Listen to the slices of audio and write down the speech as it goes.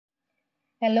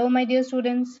Hello, my dear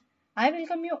students. I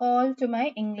welcome you all to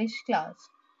my English class.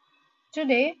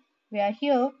 Today, we are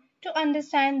here to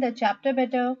understand the chapter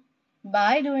better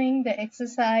by doing the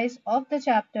exercise of the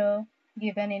chapter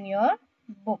given in your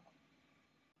book.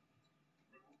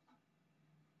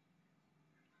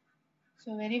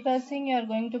 So, very first thing you are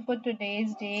going to put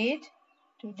today's date.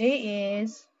 Today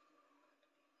is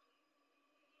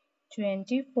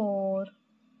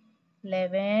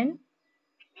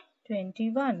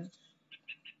 24/11/21.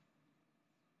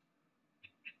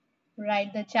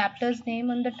 Write the chapter's name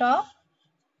on the top.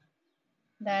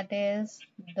 That is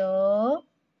the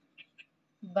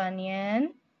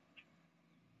Banyan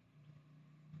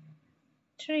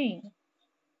tree.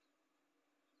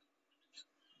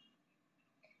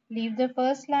 Leave the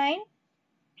first line.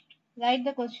 Write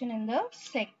the question in the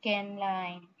second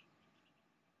line.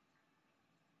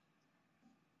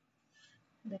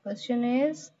 The question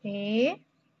is A.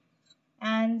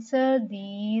 Answer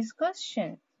these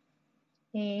questions.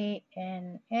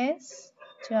 ANSWER.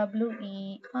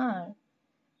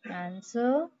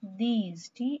 Answer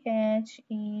these. THESE.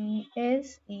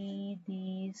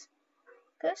 These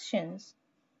questions.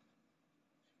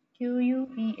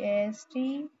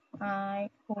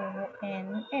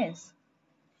 QUESTIONS.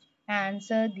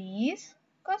 Answer these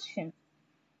questions.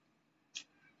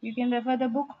 You can refer the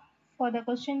book for the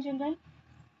question, children.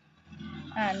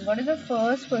 And what is the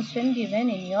first question given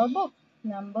in your book?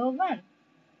 Number 1.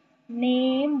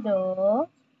 Name the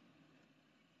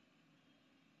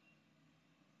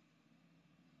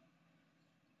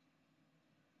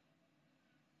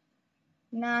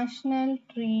national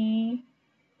tree.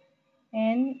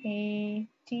 NATIONAL.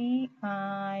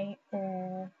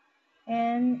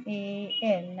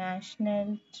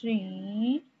 National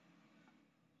tree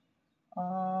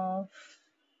of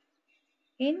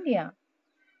India.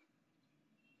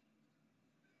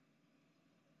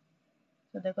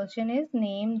 So the question is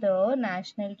name the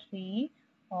national tree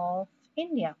of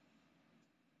India.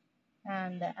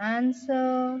 And the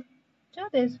answer to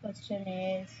this question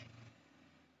is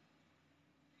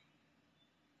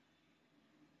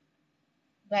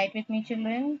write with me,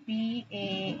 children.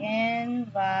 Banyan.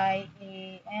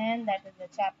 That is the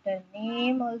chapter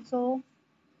name also.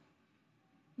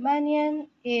 Banyan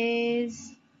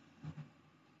is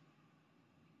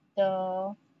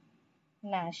the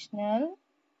national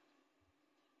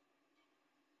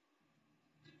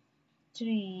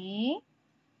tree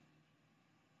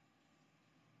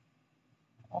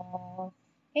of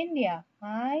India.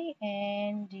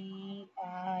 INDIA.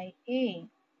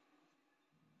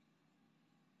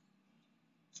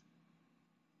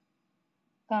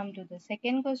 Come to the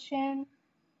second question.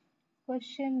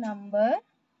 Question number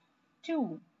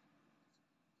 2.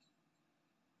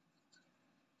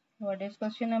 What is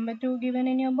question number 2 given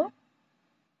in your book?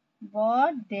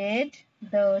 What did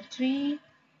the tree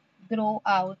grow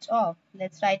out of?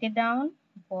 Let's write it down.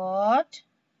 What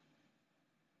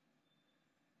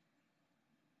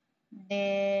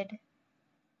did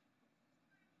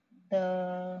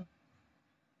the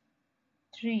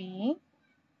tree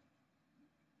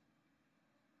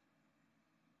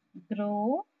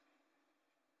grow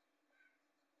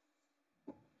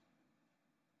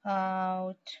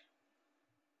out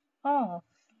of?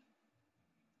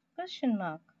 Question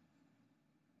mark.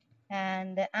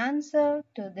 And the answer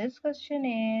to this question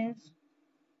is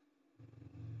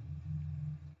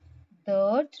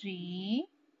the tree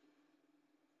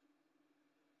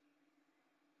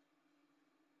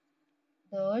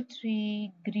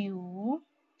grew.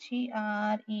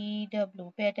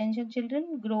 GREW. Pay attention,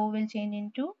 children. Grow will change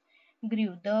into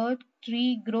grew. The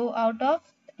tree grow out of.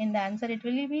 In the answer, it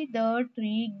will be the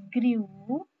tree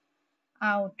grew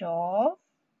out of.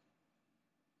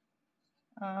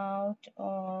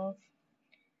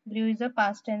 Grew is a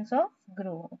past tense of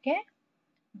grow. Okay.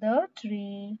 The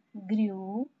tree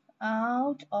grew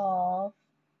out of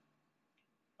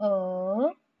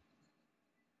a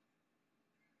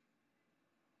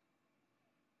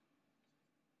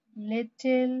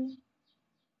little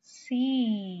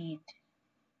seed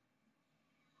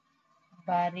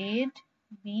buried.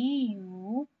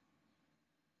 BURIED.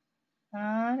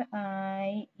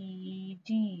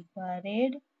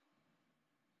 Buried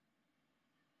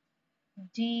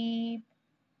deep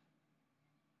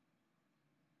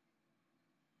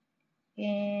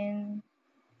in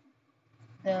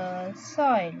the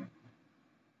soil.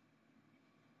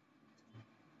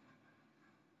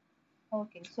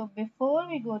 Okay, so before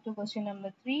we go to question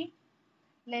number 3,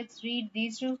 let's read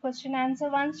these two question answer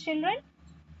once, children.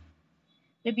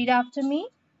 Repeat after me.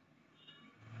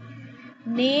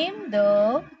 Name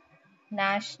the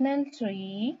national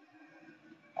tree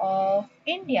of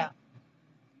India.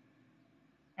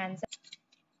 Answer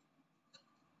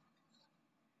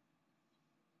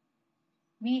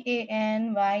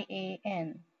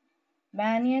Banyan.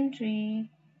 Banyan tree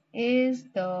is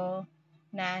the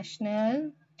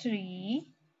national tree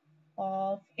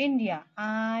of India.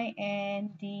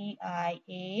 India.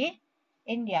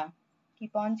 India.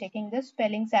 Keep on checking the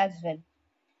spellings as well.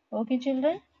 Okay,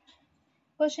 children.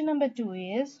 Question number 2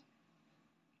 is,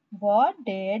 what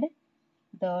did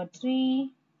the tree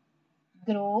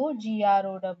grow,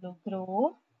 Grow,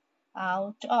 grow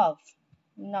out of?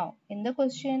 Now, in the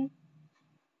question,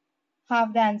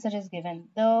 half the answer is given.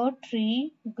 The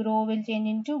tree grow will change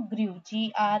into grew,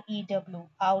 Grew,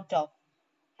 out of.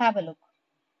 Have a look.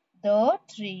 The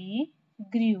tree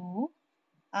grew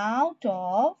out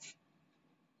of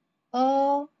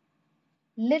a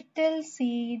little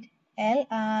seed,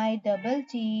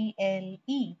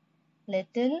 Little,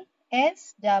 little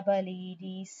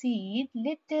SEED, seed,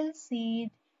 little seed,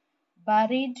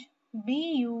 buried,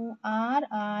 Buried,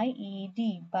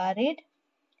 buried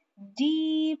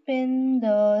deep in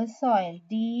the soil,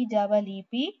 Deep,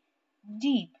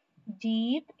 deep,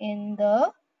 deep in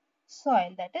the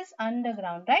soil, that is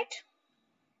underground, right?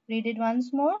 Read it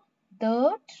once more.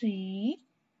 The tree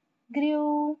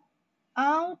grew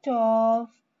out of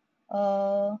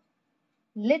a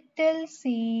little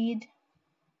seed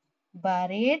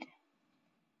buried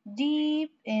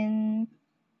deep in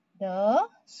the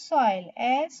soil,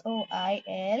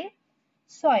 soil,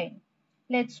 soil.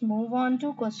 Let's move on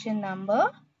to question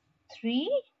number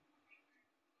 3.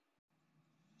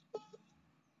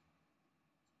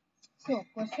 So,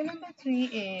 question number 3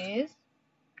 is,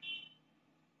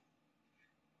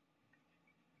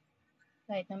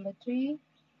 right, number 3.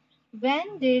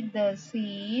 When did the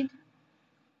seed,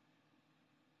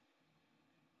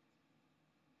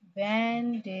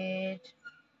 when did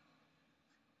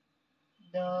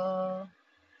the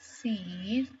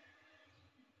seed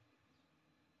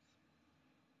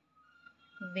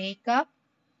wake up?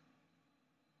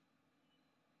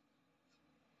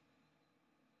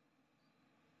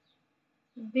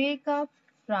 Wake up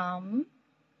from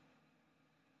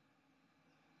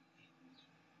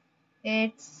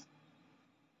its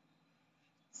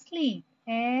sleep,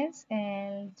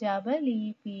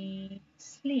 SLEEP,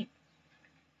 sleep.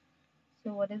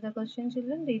 So what is the question,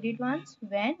 children? Read it once.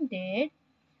 When did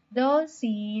the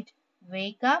seed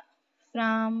wake up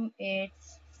from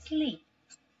its sleep?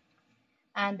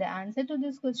 And the answer to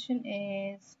this question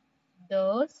is,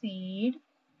 the seed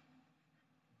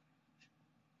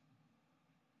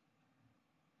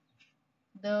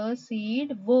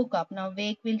woke up. Now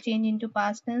wake will change into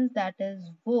past tense, that is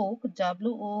woke,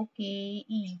 WOKE,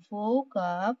 woke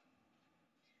up.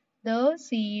 The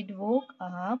seed woke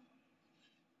up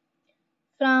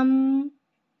from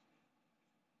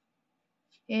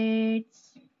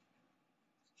its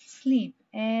sleep,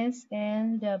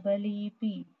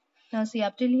 SLEEP. Now see,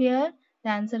 up till here the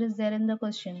answer is there in the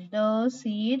question. The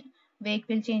seed, wake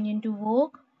will change into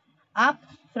woke up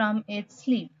from its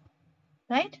sleep,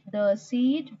 right? The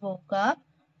seed woke up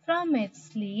from its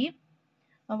sleep.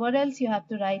 Now what else you have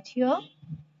to write here?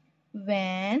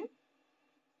 When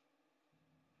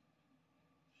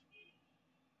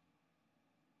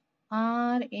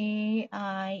RAIN,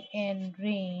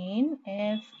 rain,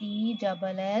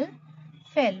 FELL,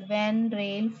 fell, when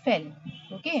rain fell.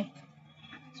 Okay,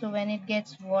 so when it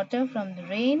gets water from the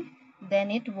rain, then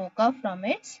it woke up from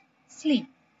its sleep.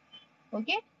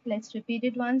 Okay, let's repeat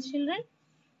it once, children.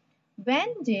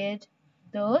 When did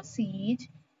the seed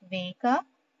wake up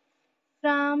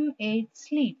from its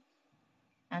sleep?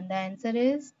 And the answer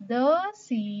is, the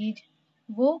seed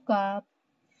woke up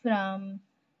from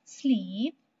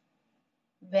sleep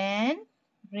when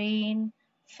rain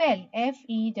fell,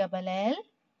 FELL,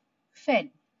 fell.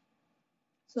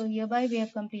 So hereby we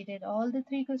have completed all the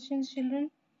 3 questions, children.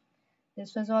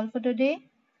 This was all for today.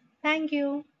 Thank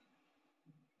you.